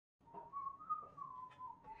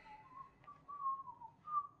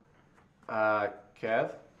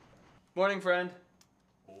Kev? Morning, friend.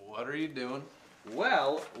 What are you doing?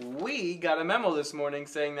 Well, we got a memo this morning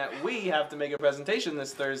saying that we have to make a presentation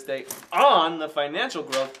this Thursday on the financial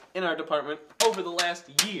growth in our department over the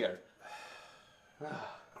last year.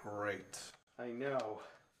 Great. I know.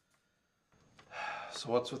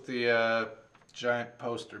 So what's with the giant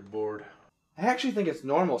poster board? I actually think it's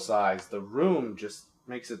normal size. The room just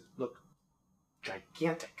makes it look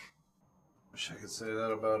gigantic. Wish I could say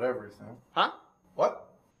that about everything. Huh? What?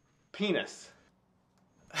 Penis.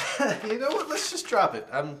 You know what? Let's just drop it.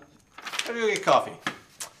 I'm gonna go get coffee.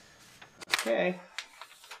 Okay.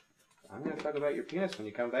 I'm gonna talk about your penis when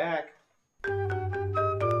you come back.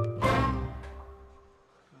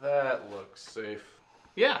 That looks safe.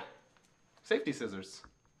 Yeah. Safety scissors.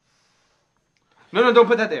 No, don't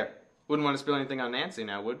put that there. Wouldn't want to spill anything on Nancy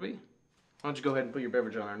now, would we? Why don't you go ahead and put your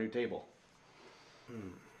beverage on our new table?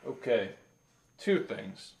 Okay. Two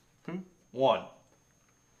things. One,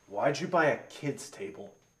 why'd you buy a kid's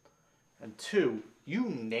table? And two, you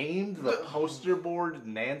named the poster board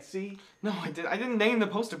Nancy? No, I didn't name the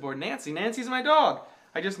poster board Nancy. Nancy's my dog.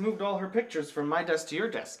 I just moved all her pictures from my desk to your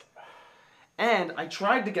desk. And I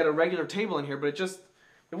tried to get a regular table in here, but it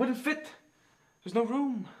wouldn't fit. There's no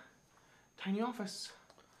room. Tiny office.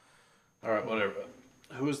 Alright, whatever.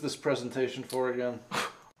 Who is this presentation for again?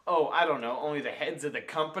 Oh, I don't know. Only the heads of the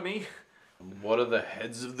company. What do the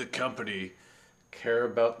heads of the company care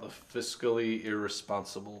about the Fiscally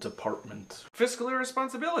Irresponsible Department? Fiscal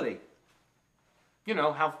irresponsibility. You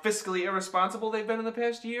know, how fiscally irresponsible they've been in the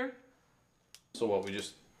past year? So what, we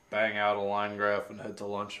just bang out a line graph and head to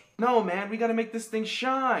lunch? No, man, we gotta make this thing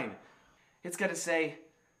shine. It's gotta say,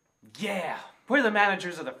 yeah, we're the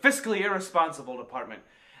managers of the Fiscally Irresponsible Department.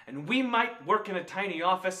 And we might work in a tiny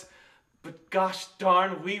office, but gosh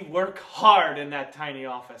darn, we work hard in that tiny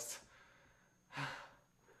office.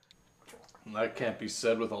 That can't be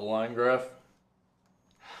said with a line graph.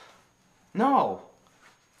 No.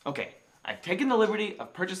 Okay, I've taken the liberty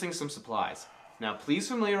of purchasing some supplies. Now please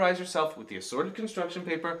familiarize yourself with the assorted construction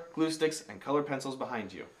paper, glue sticks, and colored pencils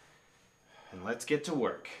behind you. And let's get to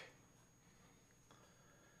work.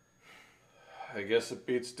 I guess it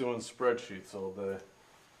beats doing spreadsheets all day.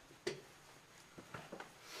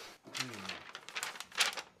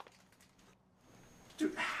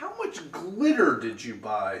 Dude, how much glitter did you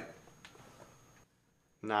buy?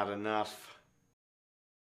 Not enough.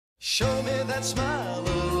 Show me that smile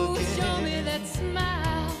again. Show me that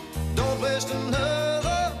smile. Don't waste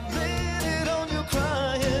another minute on your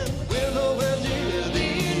crying. We're nowhere near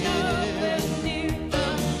the end.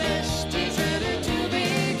 The best is ready to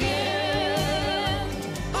begin.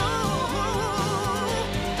 Oh,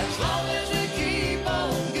 as long as we keep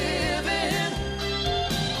on giving,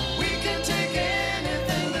 we can take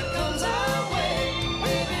anything that comes our way.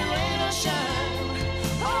 Maybe rain or shine,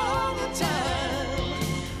 all the time.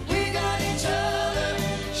 We got each other,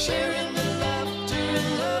 sharing the laughter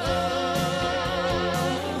and love.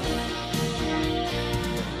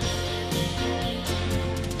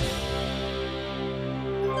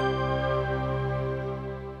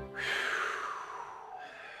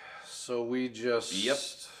 So we just...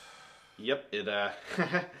 Yep, it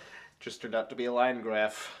just turned out to be a line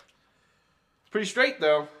graph. It's pretty straight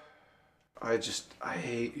though. I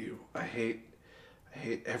hate you. I hate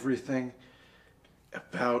everything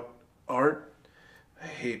about art. I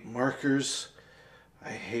hate markers. I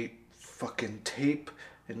hate fucking tape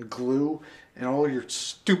and glue and all your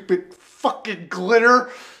stupid fucking glitter.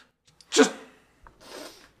 Just...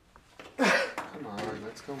 Come on,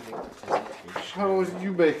 let's go make the presentation. How would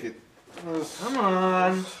you make it? Come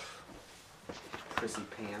on. Prissy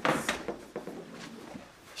pants.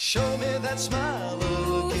 Show me that smile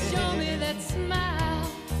again. Show me that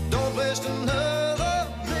smile. Don't waste another